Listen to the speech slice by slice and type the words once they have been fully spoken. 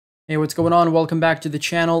Hey, what's going on? Welcome back to the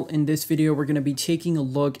channel. In this video, we're going to be taking a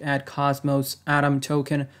look at Cosmos Atom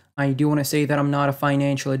token. I do want to say that I'm not a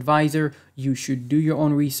financial advisor. You should do your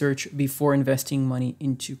own research before investing money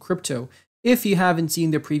into crypto. If you haven't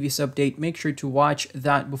seen the previous update, make sure to watch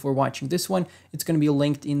that before watching this one. It's going to be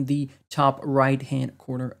linked in the top right-hand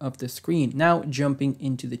corner of the screen. Now, jumping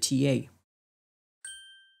into the TA.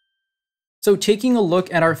 So taking a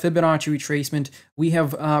look at our Fibonacci retracement, we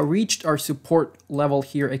have reached our support level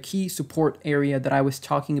here, a key support area that I was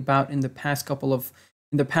talking about in the past couple of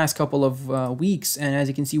weeks. And as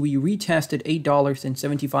you can see, we retested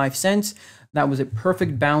 $8.75. That was a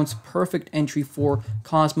perfect bounce, perfect entry for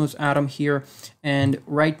Cosmos Atom here. And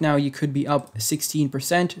right now you could be up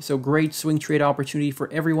 16%. So great swing trade opportunity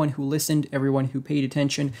for everyone who listened, everyone who paid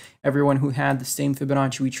attention, everyone who had the same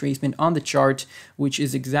Fibonacci retracement on the chart, which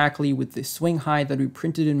is exactly with the swing high that we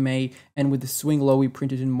printed in May and with the swing low we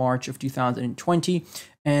printed in March of 2020.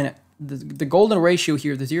 And the golden ratio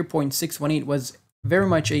here, the 0.618, was very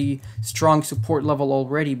much a strong support level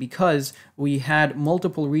already because we had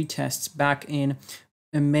multiple retests back in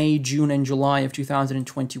May, June, and July of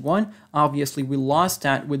 2021. Obviously, we lost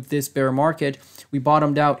that with this bear market. We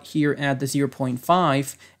bottomed out here at the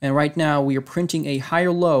 0.5, and right now we are printing a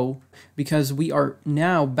higher low because we are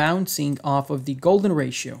now bouncing off of the golden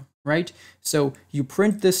ratio, right? So you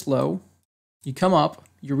print this low, you come up,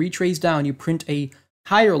 you retrace down, you print a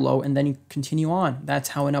higher low, and then you continue on. That's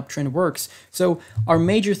how an uptrend works. So our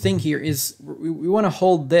major thing here is we want to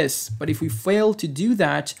hold this, but if we fail to do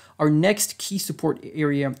that, our next key support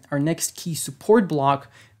area, our next key support block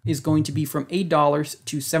is going to be from $8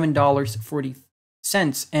 to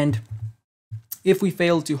 $7.40. And if we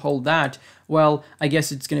fail to hold that, well, I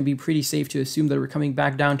guess it's going to be pretty safe to assume that we're coming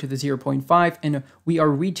back down to the 0.5, and we are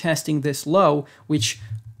retesting this low, which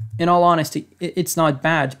in all honesty, it's not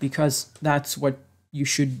bad because that's what you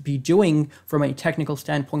should be doing from a technical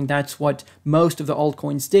standpoint. That's what most of the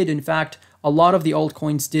altcoins did. In fact, a lot of the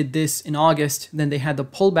altcoins did this in August, then they had the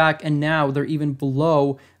pullback, and now they're even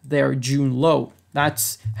below their June low.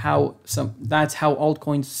 That's how some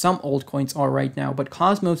altcoins are right now. But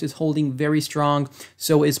Cosmos is holding very strong.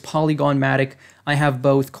 So is Polygon Matic. I have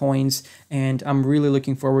both coins, and I'm really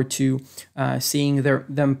looking forward to seeing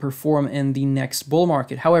them perform in the next bull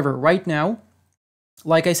market. However, right now,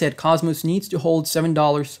 like I said, Cosmos needs to hold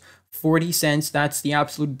 $7.40. That's the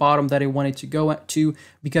absolute bottom that I wanted to go to,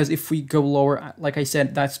 because if we go lower, like I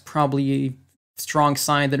said, that's probably a strong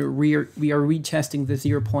sign that we are retesting the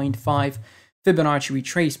 0.5 Fibonacci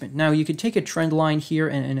retracement. Now, you could take a trend line here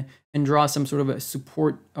and draw some sort of a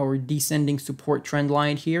support or descending support trend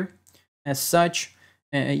line here. As such,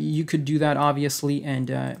 you could do that, obviously,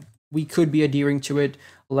 and we could be adhering to it.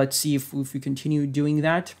 Let's see if we continue doing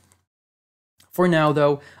that. For now,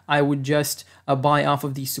 though, I would just buy off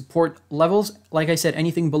of these support levels. Like I said,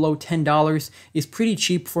 anything below $10 is pretty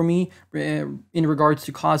cheap for me in regards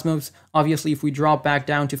to Cosmos. Obviously, if we drop back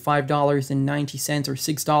down to $5.90 or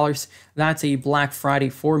 $6, that's a Black Friday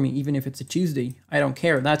for me, even if it's a Tuesday. I don't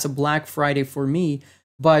care. That's a Black Friday for me.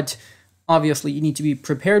 But obviously, you need to be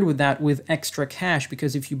prepared with that with extra cash,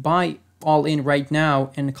 because if you buy all in right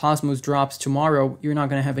now and Cosmos drops tomorrow, you're not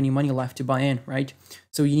going to have any money left to buy in, right?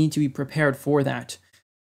 So you need to be prepared for that.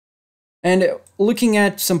 And looking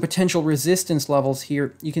at some potential resistance levels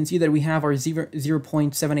here, you can see that we have our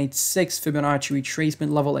 0.786 Fibonacci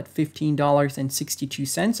retracement level at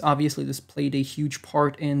 $15.62. Obviously, this played a huge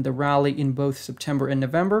part in the rally in both September and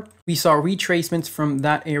November. We saw retracements from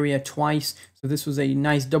that area twice. So this was a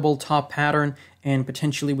nice double top pattern, and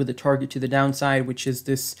potentially with a target to the downside, which is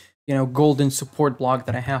this, golden support block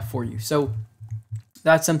that I have for you. So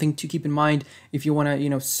that's something to keep in mind if you want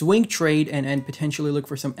to, swing trade and potentially look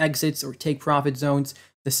for some exits or take profit zones.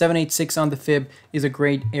 The 786 on the fib is a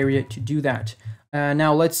great area to do that.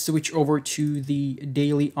 Now let's switch over to the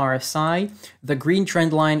daily RSI. The green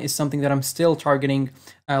trend line is something that I'm still targeting.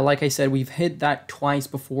 Like I said, we've hit that twice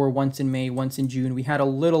before, once in May, once in June. We had a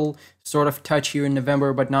little sort of touch here in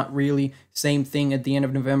November, but not really. Same thing at the end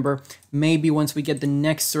of November. Maybe once we get the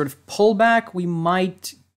next sort of pullback, we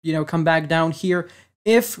might, come back down here.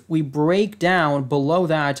 If we break down below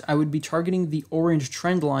that, I would be targeting the orange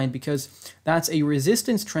trend line, because that's a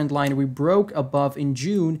resistance trend line we broke above in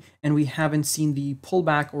June, and we haven't seen the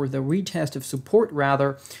pullback or the retest of support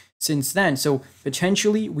rather since then. So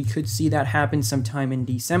potentially we could see that happen sometime in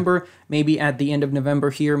December, maybe at the end of November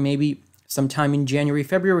here, maybe sometime in January,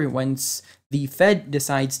 February, once the Fed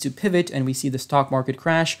decides to pivot and we see the stock market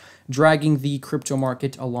crash, dragging the crypto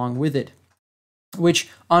market along with it. Which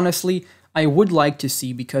honestly, I would like to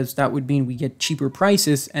see, because that would mean we get cheaper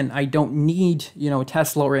prices, and I don't need,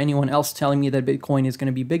 Tesla or anyone else telling me that Bitcoin is going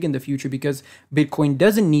to be big in the future, because Bitcoin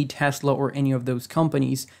doesn't need Tesla or any of those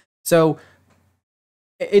companies. So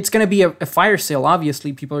it's going to be a fire sale.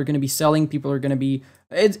 Obviously, people are going to be selling, there's going to be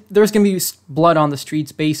blood on the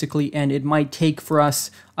streets basically, and it might take for us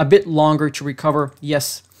a bit longer to recover,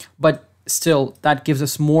 yes, but still, that gives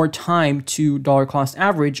us more time to dollar cost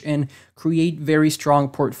average and create very strong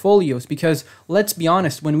portfolios. Because let's be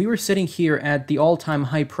honest, when we were sitting here at the all-time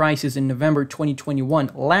high prices in November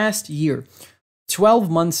 2021, last year,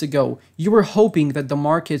 12 months ago, you were hoping that the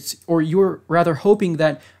markets, or you were rather hoping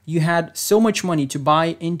that you had so much money to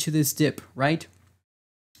buy into this dip, right?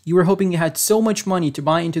 You were hoping you had so much money to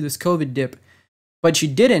buy into this COVID dip, but you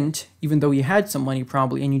didn't, even though you had some money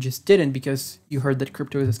probably, and you just didn't because you heard that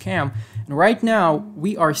crypto is a scam. And right now,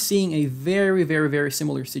 we are seeing a very, very, very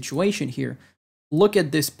similar situation here. Look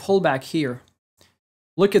at this pullback here.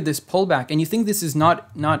 Look at this pullback. And you think this is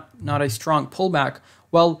not a strong pullback.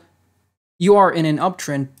 Well, you are in an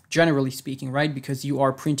uptrend, generally speaking, right? Because you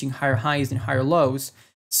are printing higher highs and higher lows.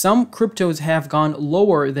 Some cryptos have gone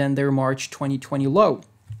lower than their March 2020 low.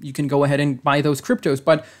 You can go ahead and buy those cryptos,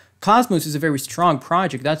 but Cosmos is a very strong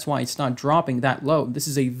project. That's why it's not dropping that low. This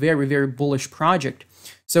is a very, very bullish project.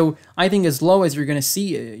 So I think as low as you're going to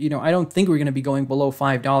see, I don't think we're going to be going below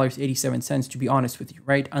 $5.87, to be honest with you,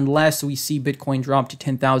 right? Unless we see Bitcoin drop to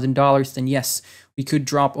 $10,000, then yes, we could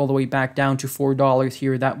drop all the way back down to $4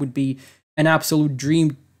 here. That would be an absolute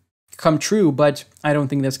dream come true, but I don't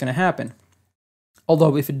think that's going to happen.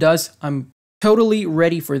 Although if it does, I'm totally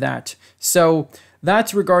ready for that. So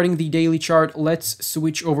that's regarding the daily chart. Let's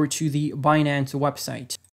switch over to the Binance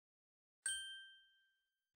website.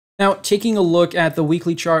 Now, taking a look at the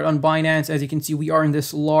weekly chart on Binance, as you can see, we are in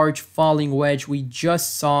this large falling wedge. We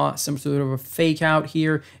just saw some sort of a fake out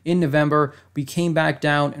here in November. We came back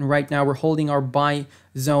down, and right now we're holding our buy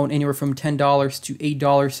zone anywhere from $10 to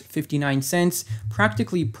 $8.59,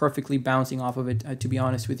 practically perfectly bouncing off of it, to be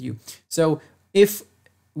honest with you. So if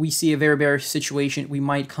we see a very bearish situation, we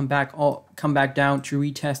might come back down to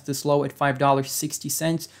retest this low at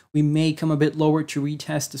 $5.60. We may come a bit lower to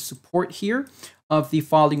retest the support here of the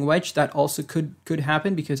falling wedge. That also could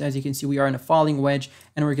happen, because as you can see, we are in a falling wedge,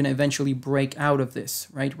 and we're going to eventually break out of this,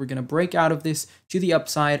 right? We're going to break out of this to the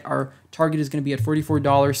upside. Our target is going to be at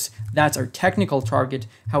 $44. That's our technical target.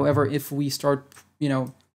 However, if we start,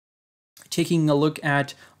 taking a look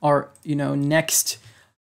at our, next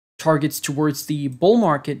targets towards the bull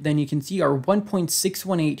market, then you can see our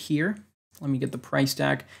 1.618 here, let me get the price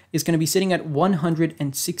tag, is going to be sitting at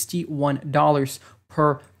 $161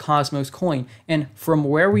 per Cosmos coin. And from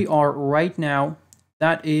where we are right now,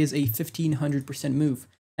 that is a 1,500% move.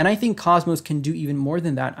 And I think Cosmos can do even more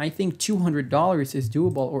than that. I think $200 is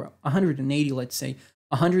doable, or 180, let's say.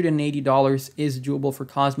 $180 is doable for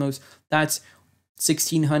Cosmos. That's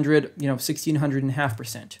 1,600,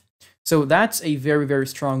 1,600.5%. So that's a very, very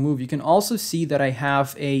strong move. You can also see that I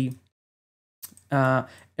have a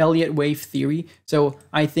Elliott wave theory. So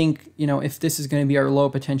I think, if this is going to be our low,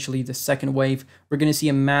 potentially the second wave, we're going to see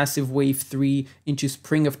a massive wave 3 into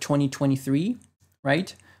spring of 2023,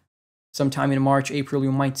 right? Sometime in March, April,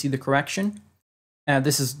 you might see the correction.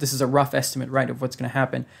 This is a rough estimate, right, of what's going to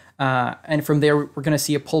happen. And from there, we're going to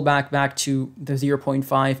see a pullback back to the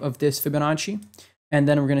 0.5 of this Fibonacci. And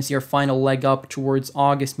then we're going to see our final leg up towards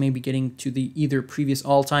August, maybe getting to the either previous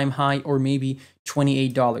all-time high or maybe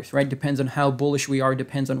 $28, right? Depends on how bullish we are,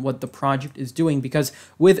 depends on what the project is doing. Because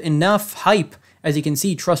with enough hype, as you can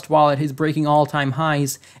see, Trust Wallet is breaking all-time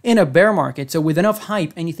highs in a bear market. So with enough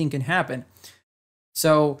hype, anything can happen.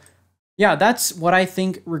 So yeah, that's what I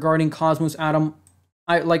think regarding Cosmos, Adam.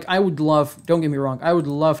 I would love, don't get me wrong, I would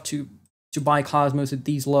love to buy Cosmos at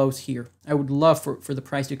these lows here. I would love for the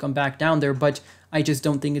price to come back down there, but I just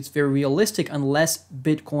don't think it's very realistic unless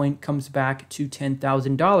Bitcoin comes back to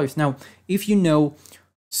 $10,000. Now, if you know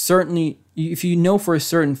for a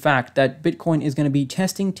certain fact that Bitcoin is going to be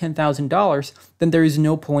testing $10,000, then there is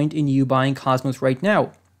no point in you buying Cosmos right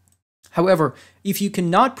now. However, if you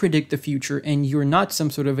cannot predict the future and you're not some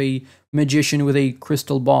sort of a magician with a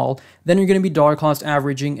crystal ball, then you're going to be dollar cost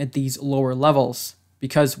averaging at these lower levels,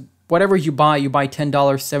 because whatever you buy $10,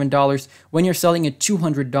 $7. When you're selling at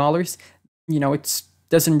 $200, it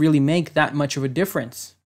doesn't really make that much of a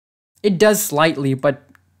difference. It does slightly, but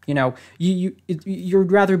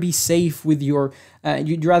you'd rather be safe with your,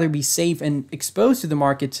 you'd rather be safe and exposed to the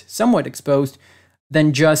markets, somewhat exposed,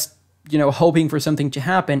 than just, hoping for something to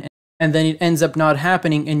happen. And then it ends up not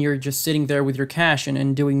happening, and you're just sitting there with your cash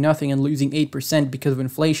and doing nothing and losing 8% because of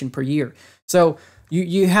inflation per year. So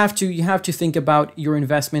you have to think about your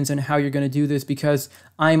investments and how you're going to do this, because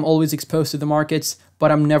I'm always exposed to the markets,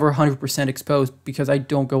 but I'm never 100% exposed because I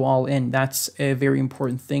don't go all in. That's a very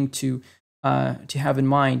important thing to have in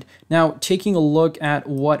mind. Now, taking a look at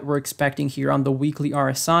what we're expecting here on the weekly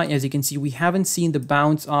RSI, as you can see, we haven't seen the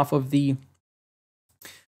bounce off of the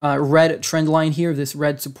red trend line here, this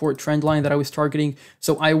red support trend line that I was targeting.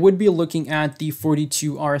 So I would be looking at the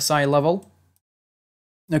 42 RSI level.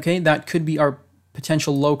 Okay, that could be our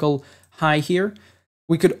potential local high here.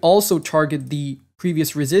 We could also target the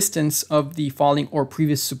previous resistance of the falling, or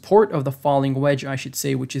previous support of the falling wedge, I should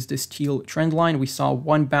say, which is this teal trend line. We saw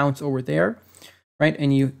one bounce over there, right?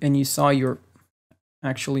 And you saw your,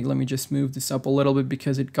 actually, let me just move this up a little bit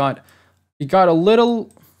because it got a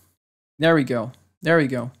little, there we go.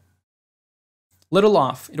 Little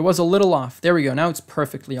off. It was a little off. There we go. Now it's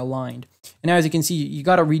perfectly aligned. And as you can see, you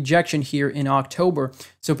got a rejection here in October.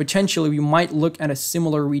 So potentially we might look at a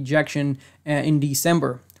similar rejection in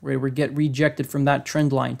December, where we get rejected from that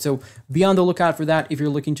trend line. So be on the lookout for that if you're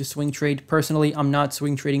looking to swing trade. Personally, I'm not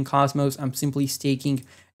swing trading Cosmos. I'm simply staking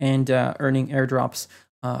and earning airdrops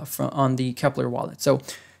on the Kepler wallet. So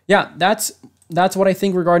yeah, that's what I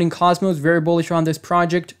think regarding Cosmos. Very bullish on this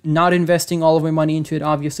project. Not investing all of my money into it,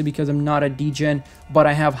 obviously, because I'm not a degen, but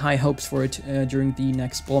I have high hopes for it during the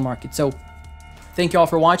next bull market. So thank you all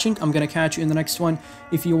for watching. I'm going to catch you in the next one.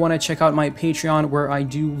 If you want to check out my Patreon, where I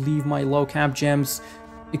do leave my low cap gems,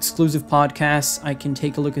 exclusive podcasts, I can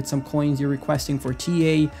take a look at some coins you're requesting for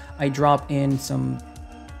TA. I drop in some,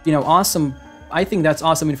 awesome, I think that's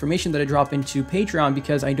awesome information that I drop into Patreon,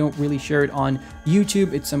 because I don't really share it on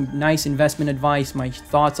YouTube. It's some nice investment advice, my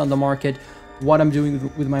thoughts on the market, what I'm doing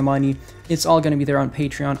with my money. It's all going to be there on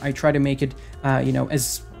Patreon. I try to make it,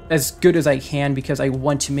 as good as I can, because I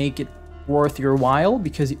want to make it worth your while,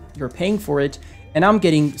 because you're paying for it, and I'm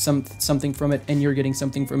getting something from it, and you're getting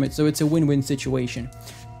something from it. So it's a win-win situation.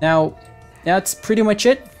 Now, that's pretty much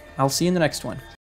it. I'll see you in the next one.